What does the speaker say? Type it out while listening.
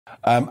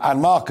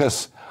And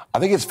Marcus, I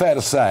think it's fair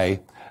to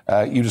say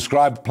you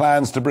described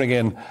plans to bring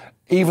in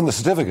even the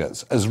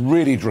certificates as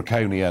really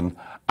draconian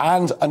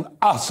and an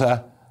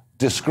utter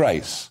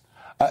disgrace.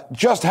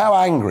 Just how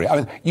angry? I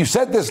mean, you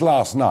said this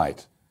last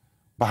night.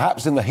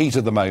 Perhaps in the heat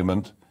of the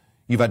moment,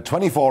 you've had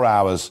 24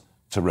 hours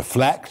to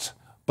reflect.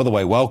 By the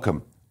way,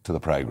 welcome to the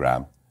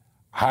programme.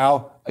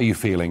 How are you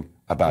feeling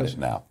about it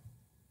now?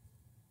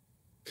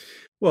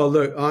 Well,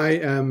 look, I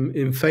am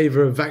in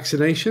favour of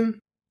vaccination.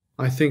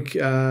 I think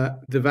the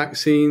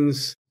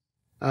vaccines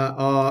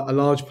are a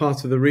large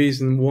part of the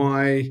reason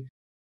why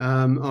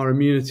our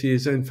immunity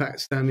is in fact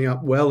standing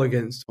up well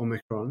against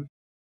Omicron.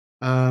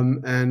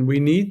 And we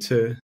need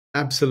to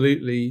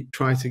absolutely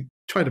try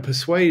to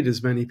persuade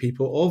as many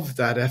people of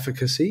that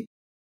efficacy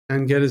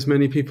and get as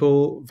many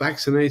people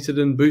vaccinated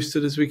and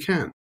boosted as we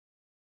can.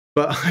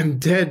 But I'm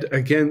dead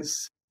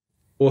against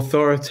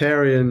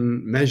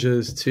authoritarian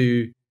measures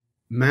to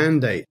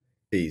mandate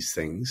these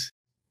things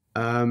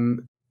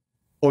on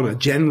a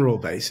general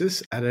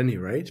basis, at any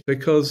rate,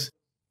 because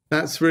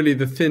that's really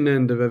the thin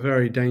end of a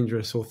very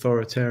dangerous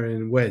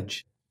authoritarian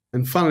wedge.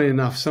 And funnily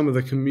enough, some of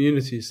the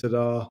communities that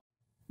are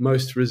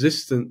most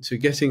resistant to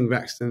getting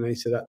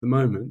vaccinated at the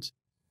moment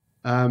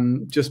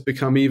just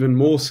become even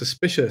more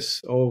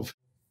suspicious of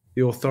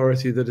the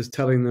authority that is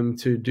telling them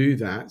to do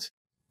that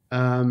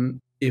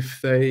if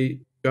they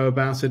go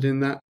about it in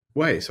that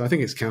way. So I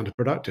think it's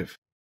counterproductive.